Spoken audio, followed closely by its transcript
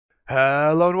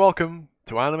Hello and welcome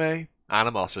to Anime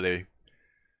Animosity.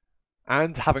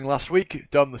 And having last week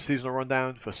done the seasonal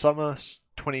rundown for summer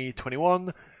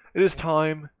 2021, it is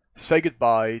time to say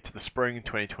goodbye to the spring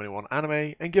 2021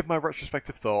 anime and give my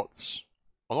retrospective thoughts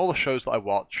on all the shows that I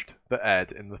watched that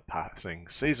aired in the passing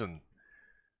season.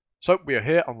 So we are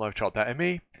here on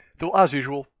livechart.me. There will, as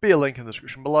usual, be a link in the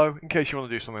description below in case you want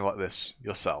to do something like this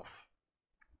yourself.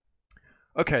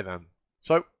 Okay then,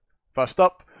 so first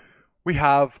up we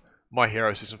have My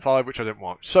Hero Season 5, which I didn't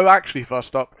watch. So actually,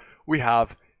 first up, we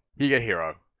have Higa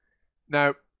Hero.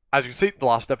 Now, as you can see, the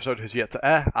last episode has yet to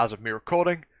air as of me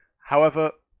recording.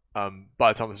 However,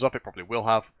 by the time this is up, it probably will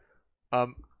have.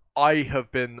 I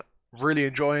have been really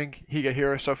enjoying Higa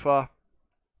Hero so far.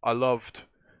 I loved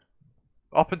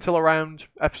up until around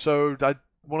episode, I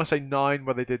want to say 9,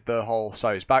 where they did the whole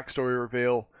Sayu's backstory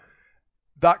reveal.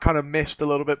 That kind of missed a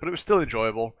little bit, but it was still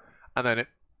enjoyable. And then it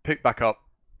picked back up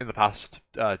in the past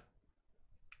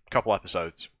couple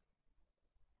episodes.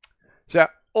 So yeah,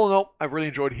 all in all, I've really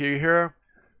enjoyed Higa Hero.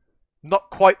 Not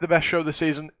quite the best show this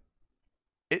season.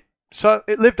 It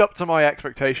lived up to my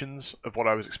expectations of what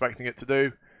I was expecting it to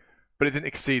do, but it didn't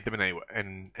exceed them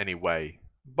in any way.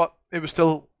 But it was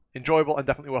still enjoyable and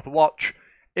definitely worth a watch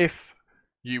if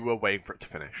you were waiting for it to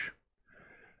finish.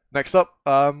 Next up,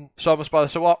 Summer Spider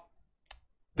So What.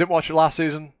 Didn't watch it last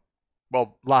season.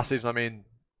 Well, last season I mean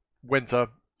winter.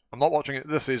 I'm not watching it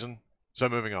this season, so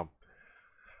moving on.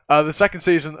 The second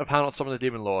season of How Not to Summon the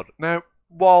Demon Lord. Now,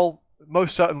 while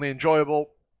most certainly enjoyable,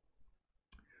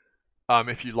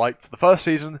 if you liked the first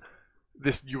season,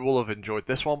 you will have enjoyed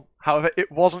this one. However,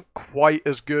 it wasn't quite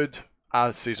as good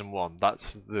as season 1.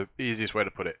 That's the easiest way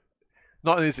to put it.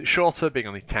 Not only is it shorter, being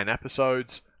only 10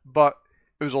 episodes, but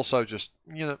it was also just,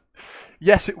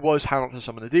 yes, it was How Not to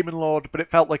Summon the Demon Lord, but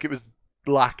it felt like it was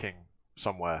lacking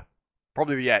somewhere.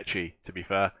 Probably the ecchi, to be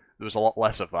fair. There was a lot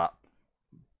less of that.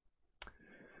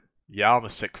 Yeah, I'm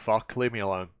a sick fuck. Leave me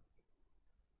alone.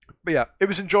 But yeah, it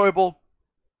was enjoyable.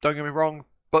 Don't get me wrong,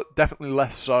 but definitely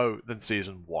less so than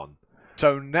season 1.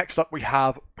 So next up we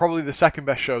have probably the second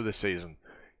best show this season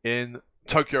in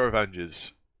Tokyo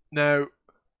Revengers. Now,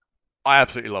 I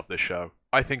absolutely love this show.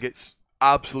 I think it's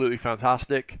absolutely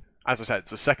fantastic. As I said,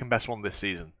 it's the second best one this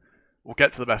season. We'll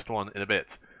get to the best one in a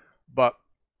bit. But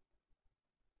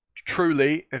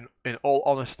truly, in all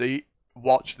honesty,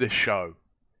 watch this show.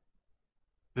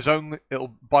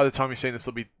 By the time you're seeing this,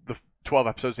 there'll be the 12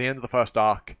 episodes, the end of the first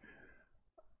arc.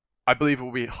 I believe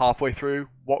we'll be halfway through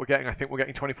what we're getting. I think we're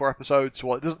getting 24 episodes. So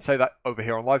while it doesn't say that over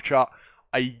here on live chart,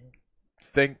 I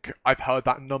think I've heard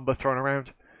that number thrown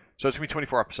around. So it's going to be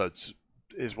 24 episodes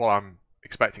is what I'm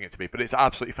expecting it to be. But it's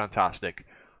absolutely fantastic.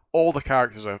 All the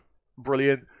characters are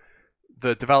brilliant.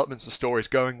 The developments the story's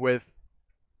going with,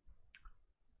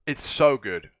 it's so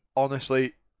good.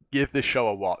 Honestly, give this show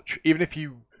a watch. Even if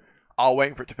you are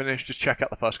waiting for it to finish, just check out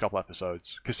the first couple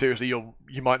episodes. Because seriously,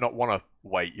 you might not want to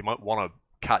wait. You might want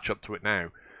to catch up to it now.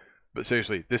 But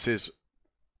seriously, this is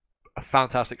a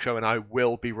fantastic show, and I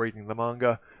will be reading the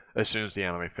manga as soon as the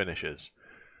anime finishes.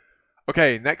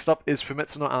 Okay, next up is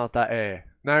Famitsu no Anata.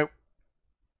 Now,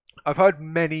 I've heard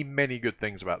many, many good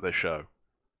things about this show.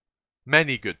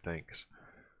 Many good things.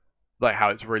 Like how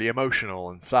it's really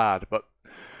emotional and sad, but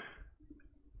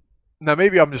now,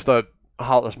 maybe I'm just a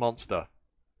heartless monster,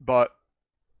 but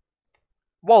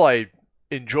while I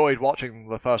enjoyed watching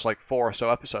the first, 4 or so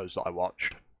episodes that I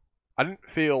watched, I didn't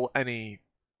feel any,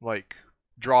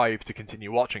 drive to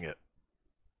continue watching it.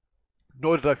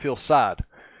 Nor did I feel sad.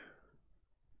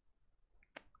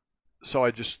 So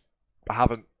I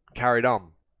haven't carried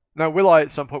on. Now, will I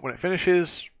at some point when it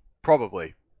finishes?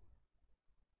 Probably.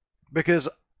 Because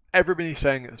everybody's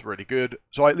saying it's really good,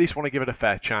 so I at least want to give it a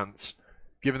fair chance.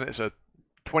 Given that it's a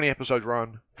 20 episode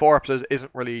run, 4 episodes isn't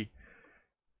really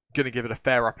going to give it a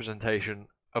fair representation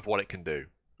of what it can do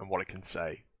and what it can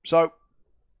say. So,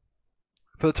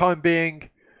 for the time being,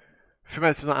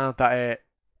 Famitsu no Anata,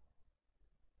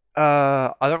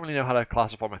 I don't really know how to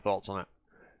classify my thoughts on it.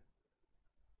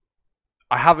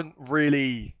 I haven't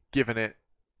really given it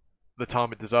the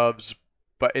time it deserves,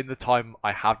 but in the time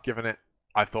I have given it,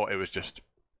 I thought it was just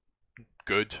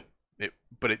good.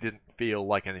 But it didn't feel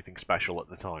like anything special at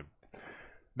the time.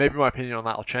 Maybe my opinion on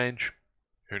that will change.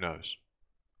 Who knows?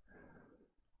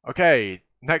 Okay,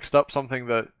 next up, something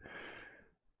that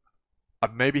I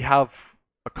maybe have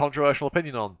a controversial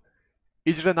opinion on.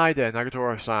 Izure Naide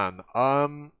Nagatoro-san.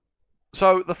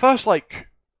 So the first,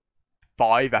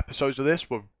 5 episodes of this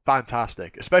were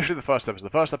fantastic. Especially the first episode.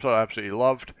 The first episode I absolutely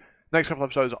loved. Next couple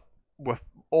episodes were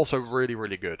also really,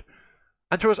 really good.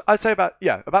 And towards, I'd say about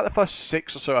the first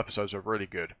 6 or so episodes are really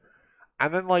good.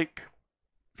 And then,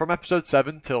 from episode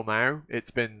 7 till now,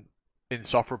 it's been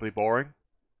insufferably boring.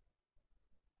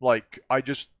 Like, I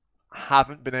just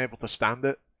haven't been able to stand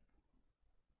it.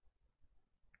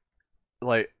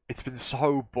 Like, it's been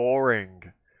so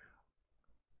boring.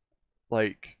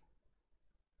 Like,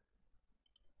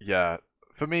 yeah,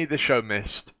 for me, this show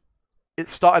missed. It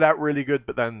started out really good,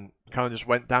 but then kind of just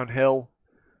went downhill.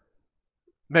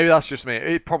 Maybe that's just me.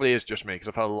 It probably is just me,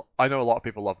 because I know a lot of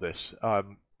people love this.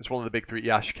 It's one of the big three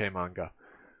Yashike manga.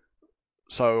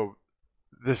 So,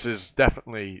 this is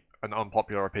definitely an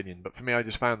unpopular opinion, but for me, I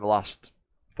just found the last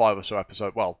 5 or so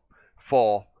episodes, well,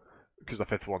 4, because the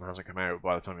 5th one hasn't come out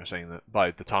by the time you're saying that,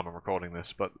 by the time I'm recording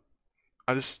this, but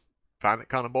I just found it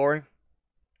kind of boring.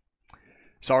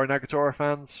 Sorry, Nagatoro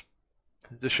fans.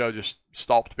 This show just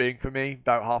stopped being for me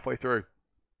about halfway through.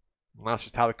 And that's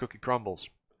just how the cookie crumbles.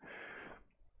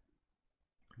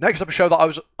 Next up, a show that I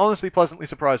was honestly pleasantly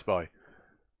surprised by.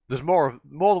 There's more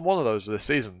than one of those this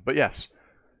season, but yes.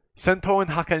 Sentoin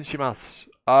Haken Shimasu.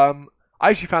 I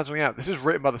actually found something out. This is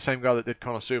written by the same guy that did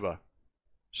Konosuba.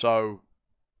 So,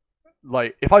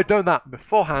 like, if I'd known that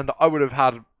beforehand, I would have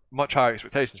had much higher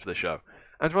expectations for this show.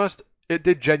 And to be honest, it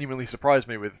did genuinely surprise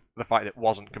me with the fact it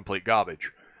wasn't complete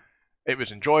garbage. It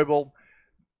was enjoyable.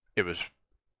 It was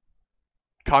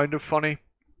kind of funny.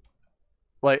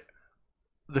 Like,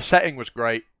 the setting was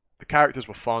great. The characters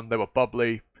were fun. They were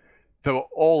bubbly. They were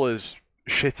all as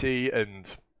shitty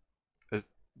and as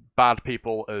bad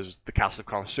people as the cast of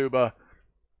Konosuba.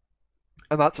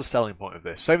 And that's the selling point of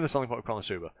this. Same with the selling point of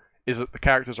Konosuba, is that the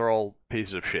characters are all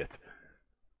pieces of shit.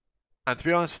 And to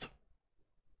be honest,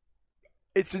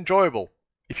 it's enjoyable.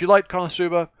 If you like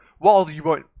Konosuba, while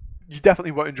you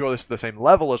definitely won't enjoy this to the same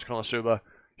level as Konosuba,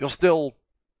 you'll still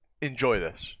enjoy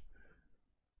this.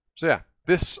 So yeah,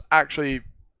 this actually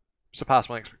surpassed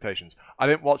my expectations. I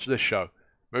didn't watch this show.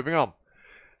 Moving on.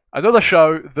 Another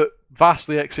show that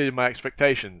vastly exceeded my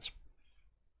expectations.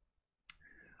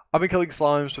 I've been killing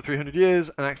slimes for 300 years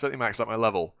and accidentally maxed out my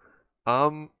level.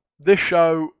 This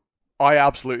show, I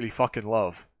absolutely fucking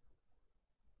love.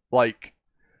 Like,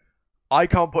 I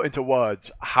can't put into words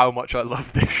how much I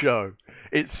love this show.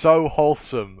 It's so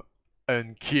wholesome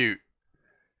and cute.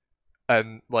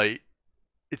 And, like,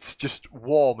 it's just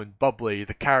warm and bubbly.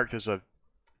 The characters are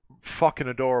fucking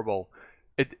adorable.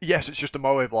 Yes, it's just a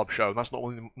Moe Blob show, and that's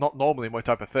not normally my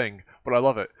type of thing, but I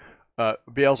love it.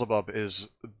 Beelzebub is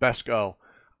best girl.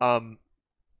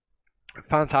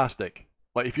 Fantastic.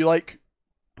 Like, if you like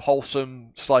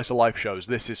wholesome slice of life shows,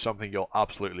 this is something you'll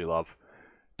absolutely love.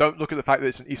 Don't look at the fact that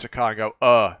it's an isekai and go,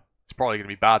 it's probably going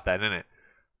to be bad then, isn't it?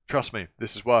 Trust me,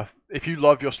 this is worth... If you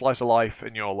love your slice of life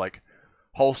and your, like,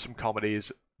 wholesome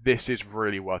comedies, this is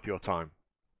really worth your time.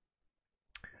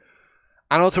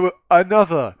 And on to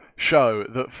another show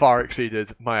that far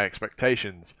exceeded my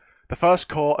expectations. The First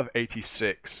Core of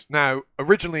 86. Now,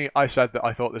 originally I said that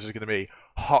I thought this was going to be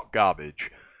hot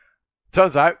garbage.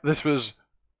 Turns out, this was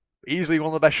easily one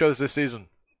of the best shows this season.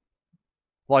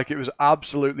 Like, it was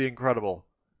absolutely incredible.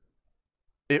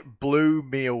 It blew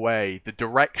me away. The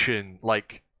direction,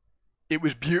 like, it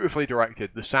was beautifully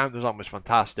directed. The sound design was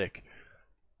fantastic.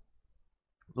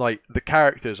 Like, the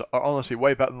characters are honestly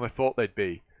way better than I thought they'd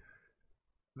be.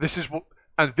 This is what,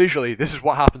 and visually, this is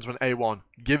what happens when A1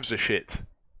 gives a shit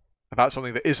about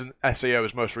something that isn't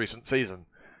SAO's most recent season.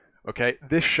 Okay,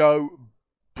 this show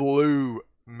blew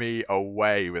me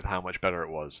away with how much better it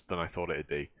was than I thought it'd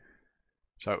be.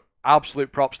 So,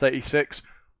 absolute props to 86.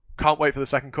 Can't wait for the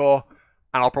second core,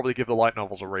 and I'll probably give the light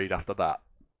novels a read after that.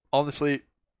 Honestly,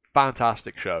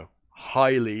 fantastic show.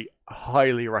 Highly,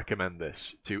 highly recommend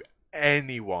this to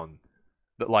anyone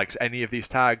that likes any of these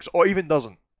tags, or even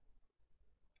doesn't.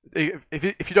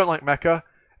 If you don't like mecha,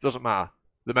 it doesn't matter.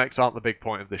 The mechs aren't the big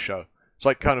point of this show. It's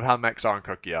like kind of how mechs are in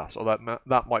Cookie-Ass, so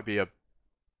that might be a...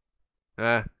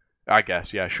 I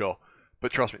guess, yeah, sure.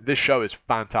 But trust me, this show is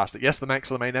fantastic. Yes, the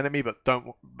mechs are the main enemy, but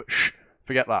shh,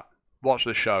 forget that. Watch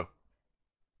this show.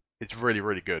 It's really,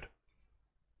 really good.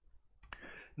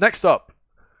 Next up,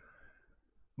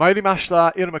 Mairi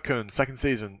Mashita Iruma-kun, second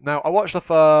season. Now, I watched the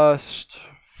first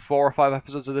 4 or 5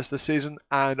 episodes of this season,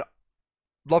 and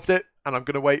loved it, and I'm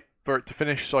going to wait for it to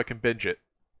finish so I can binge it.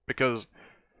 Because,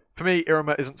 for me,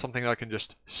 Iruma isn't something I can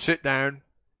just sit down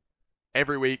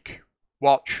every week,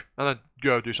 watch, and then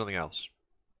go do something else.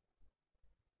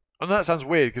 And that sounds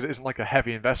weird, because it isn't like a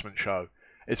heavy investment show.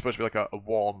 It's supposed to be like a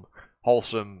warm,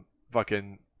 wholesome,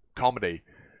 fucking comedy.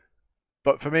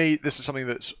 But for me, this is something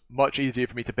that's much easier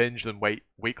for me to binge than wait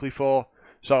weekly for,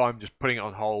 so I'm just putting it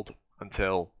on hold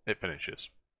until it finishes.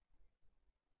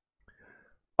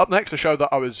 Up next, a show that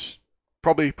I was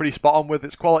probably pretty spot on with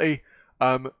its quality,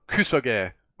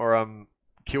 Kusoge, or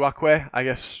Kiwakwe, I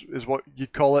guess is what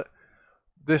you'd call it.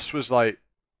 This was like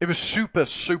It was super,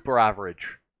 super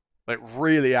average. Like,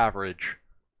 really average.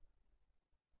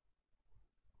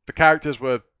 The characters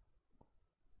were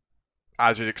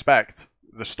as you'd expect.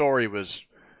 The story was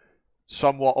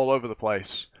somewhat all over the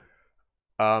place.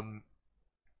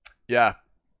 Yeah.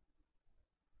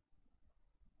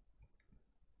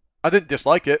 I didn't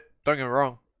dislike it, don't get me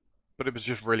wrong, but it was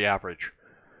just really average.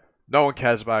 No one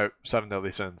cares about Seven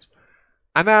Deadly Sins.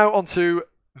 And now onto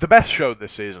the best show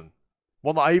this season.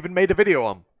 One that I even made a video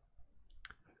on.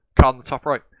 Card on the top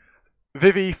right.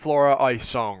 Vivi Flora Ice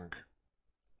Song.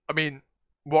 I mean,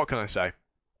 what can I say?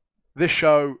 This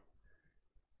show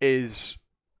is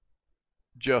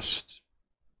just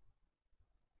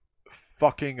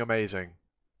fucking amazing.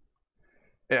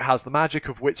 It has the magic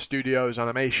of Wit Studios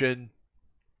animation,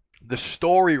 the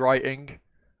story writing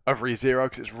of ReZero,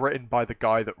 because it's written by the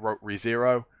guy that wrote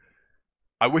ReZero.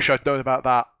 I wish I'd known about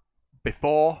that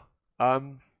before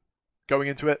going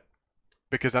into it,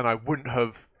 because then I wouldn't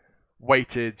have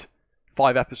waited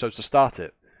 5 episodes to start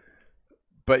it.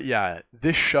 But yeah,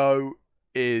 this show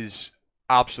is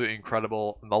absolutely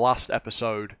incredible, and the last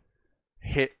episode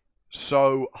hit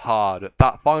so hard.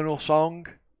 That final song,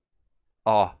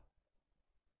 oh,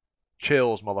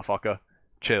 chills, motherfucker,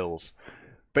 chills.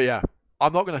 But yeah,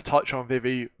 I'm not going to touch on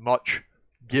Vivi much.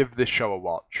 Give this show a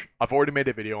watch. I've already made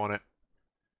a video on it.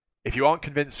 If you aren't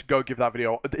convinced, go give that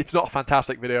video. It's not a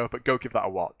fantastic video, but go give that a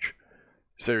watch.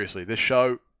 Seriously, this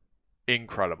show,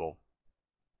 incredible.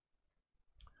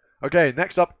 Okay,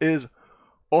 next up is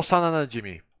Osana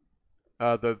Najimi.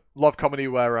 The love comedy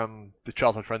where the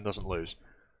childhood friend doesn't lose.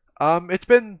 It's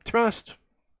been, to be honest,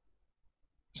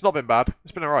 it's not been bad.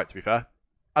 It's been alright, to be fair.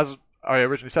 As I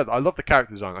originally said, I love the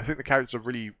character design. I think the characters are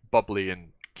really bubbly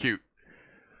and cute.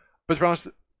 But to be honest,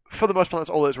 for the most part,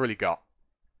 that's all it's really got.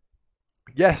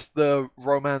 Yes, the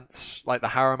romance, like the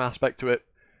harem aspect to it,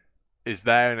 is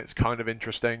there and it's kind of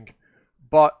interesting.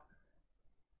 But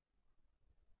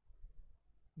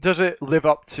does it live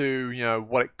up to, you know,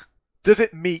 what it... Does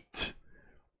it meet...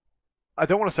 I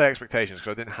don't want to say expectations,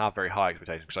 because I didn't have very high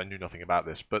expectations, because I knew nothing about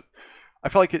this, but I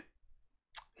feel like it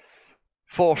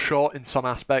falls short in some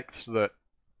aspects that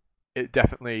it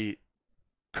definitely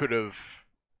could have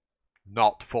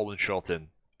not fallen short in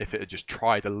if it had just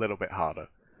tried a little bit harder.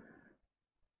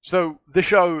 So, the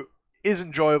show is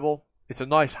enjoyable, it's a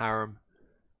nice harem,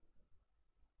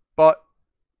 but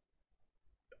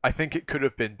I think it could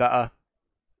have been better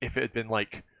if it had been,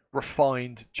 like,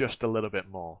 refined just a little bit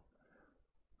more.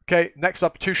 Okay, next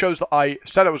up, 2 shows that I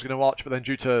said I was going to watch, but then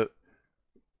due to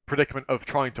predicament of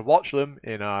trying to watch them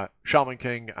in Shaman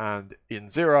King and in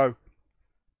Zero,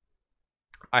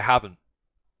 I haven't.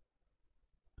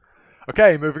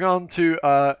 Okay, moving on to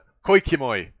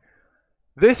Koikimoi.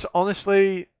 This,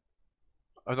 honestly,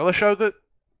 another show that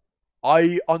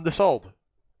I undersold.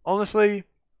 Honestly,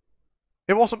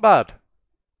 it wasn't bad.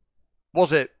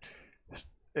 Was it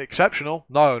exceptional?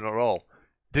 No, not at all.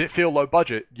 Did it feel low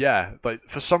budget? Yeah, but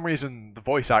for some reason the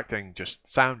voice acting just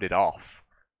sounded off.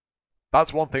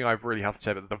 That's one thing I really have to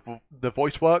say, but the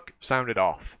voice work sounded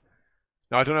off.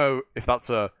 Now I don't know if that's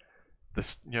the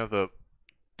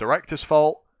director's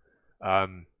fault,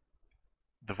 the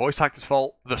voice actor's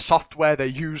fault, the software they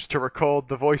used to record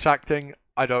the voice acting.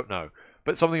 I don't know,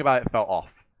 but something about it felt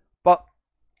off. But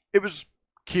it was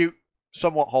cute,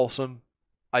 somewhat wholesome.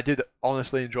 I did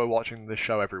honestly enjoy watching this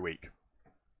show every week.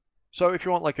 So if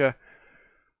you want like a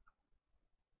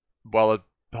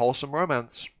wholesome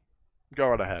romance, go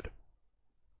right ahead.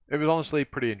 It was honestly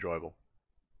pretty enjoyable.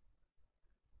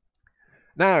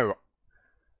 Now,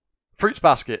 Fruits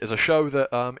Basket is a show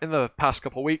that in the past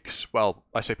couple of weeks, well,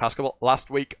 I say past couple, last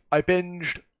week, I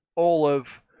binged all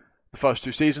of the first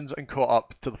 2 seasons and caught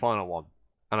up to the final one.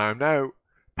 And I am now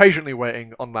patiently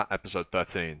waiting on that episode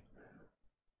 13.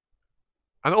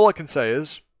 And all I can say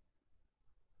is,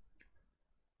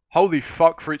 holy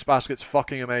fuck, Fruits Basket's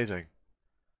fucking amazing.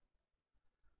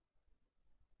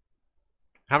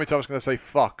 How many times can I say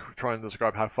fuck trying to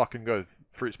describe how fucking good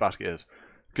Fruits Basket is?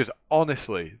 Because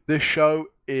honestly, this show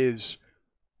is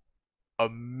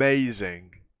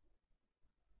amazing.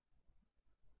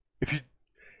 If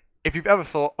you've ever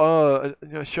thought,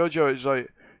 shoujo is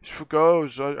like, it's for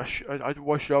girls,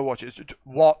 why should I watch it?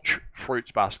 Watch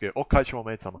Fruits Basket, or Kaichimo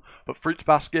Maid-sama. But Fruits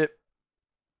Basket,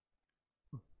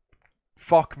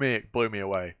 fuck me, it blew me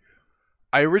away.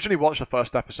 I originally watched the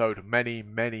first episode many,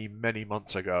 many, many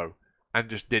months ago, and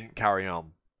just didn't carry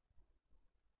on.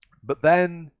 But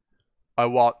then I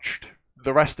watched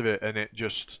the rest of it, and it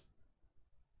just...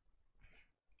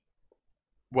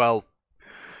 Well,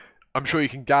 I'm sure you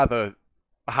can gather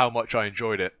how much I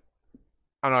enjoyed it.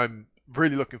 And I'm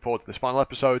really looking forward to this final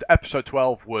episode. Episode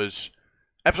 12 was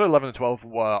Episode 11 and 12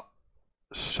 were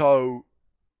so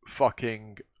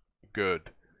fucking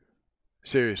good.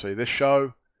 Seriously, this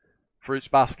show, Fruits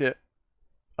Basket,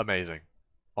 amazing.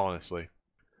 Honestly.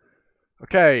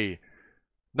 Okay,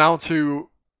 now to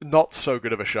not so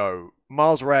good of a show.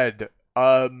 Mars Red.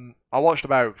 I watched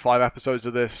about 5 episodes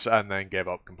of this and then gave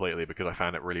up completely because I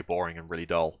found it really boring and really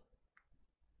dull.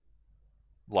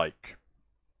 Like,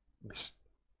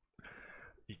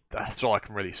 that's all I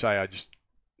can really say. I just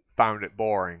found it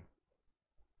boring.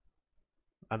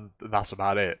 And that's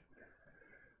about it.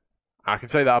 I can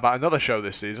say that about another show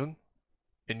this season,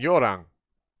 in Yorang,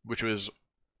 which was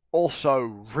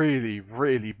also really,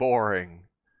 really boring.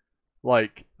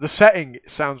 Like, the setting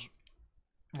sounds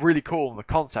really cool, and the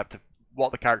concept of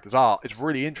what the characters are is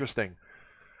really interesting.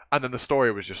 And then the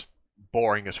story was just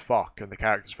boring as fuck, and the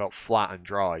characters felt flat and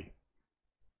dry.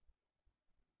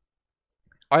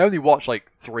 I only watched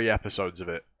like 3 episodes of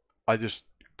it. I just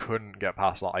couldn't get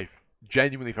past that. I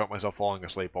genuinely felt myself falling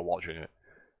asleep while watching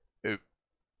it.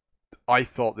 I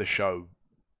thought this show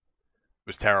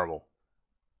was terrible.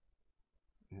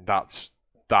 That's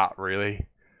that, really.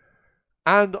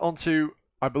 And onto,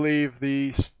 I believe,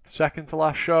 the second to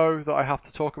last show that I have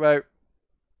to talk about.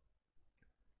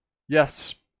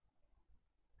 Yes.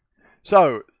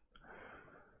 So,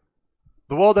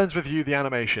 The World Ends With You, the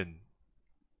animation.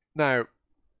 Now,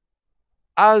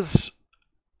 as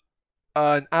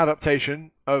an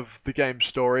adaptation of the game's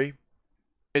story,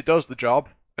 it does the job,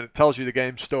 and it tells you the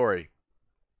game's story.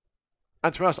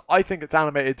 And to be honest, I think it's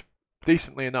animated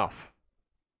decently enough.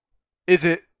 Is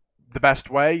it the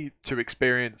best way to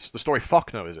experience the story?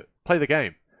 Fuck no, is it? Play the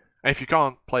game. And if you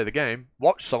can't play the game,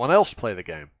 watch someone else play the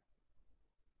game.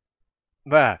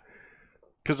 There.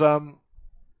 Because, I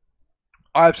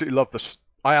absolutely love this.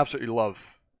 I absolutely love,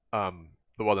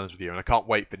 The World Ends With You, and I can't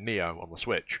wait for Neo on the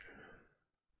Switch.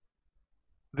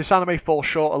 This anime falls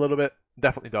short a little bit,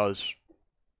 definitely does.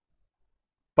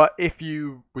 But if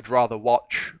you would rather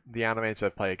watch the anime instead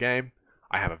of play a game,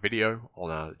 I have a video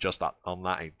on on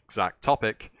that exact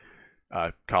topic,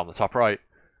 card on the top right.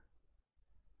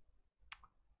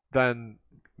 Then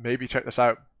maybe check this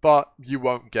out, but you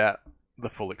won't get the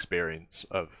full experience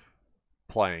of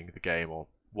playing the game or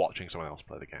watching someone else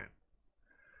play the game.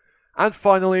 And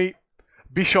finally,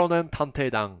 Bishonen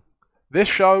Tanteidan. This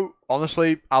show,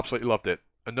 honestly, absolutely loved it.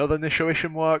 Another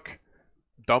Nishoishin work,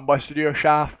 done by Studio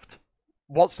Shaft.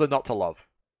 What's there not to love?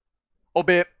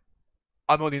 Albeit,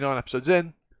 I'm only 9 episodes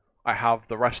in. I have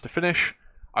the rest to finish.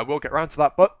 I will get around to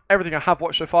that, but everything I have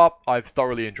watched so far, I've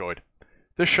thoroughly enjoyed.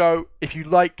 This show, if you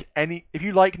like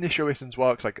Nishoishin's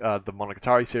works, like the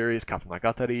Monogatari series,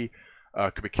 Katanagatari,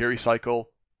 Kubikiri Cycle,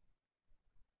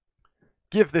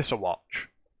 give this a watch.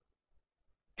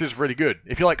 Because it's really good.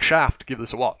 If you like Shaft, give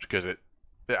this a watch, because it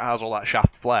has all that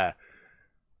Shaft flair.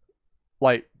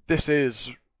 Like, this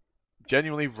is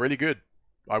genuinely really good.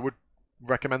 I would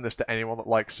recommend this to anyone that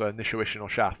likes Nishoishin or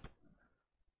Shaft.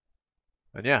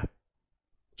 And yeah,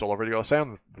 that's all I've really got to say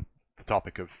on the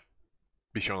topic of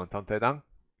Bishonen Tanteidan.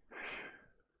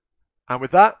 And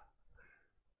with that,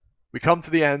 we come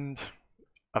to the end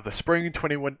of the Spring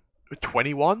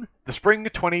 2021? The Spring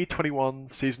 2021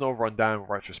 Seasonal Rundown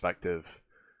Retrospective.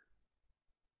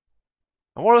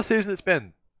 And what a season it's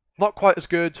been. Not quite as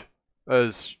good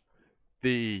as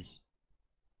the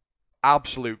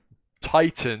absolute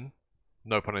titan,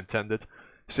 no pun intended,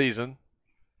 season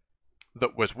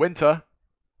that was winter,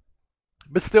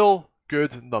 but still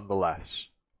good nonetheless.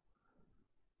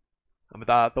 And with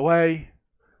that out of the way,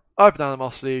 I've been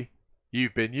Animosity,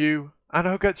 you've been you, and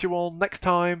I'll get you all next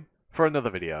time for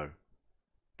another video.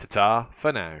 Ta-ta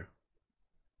for now.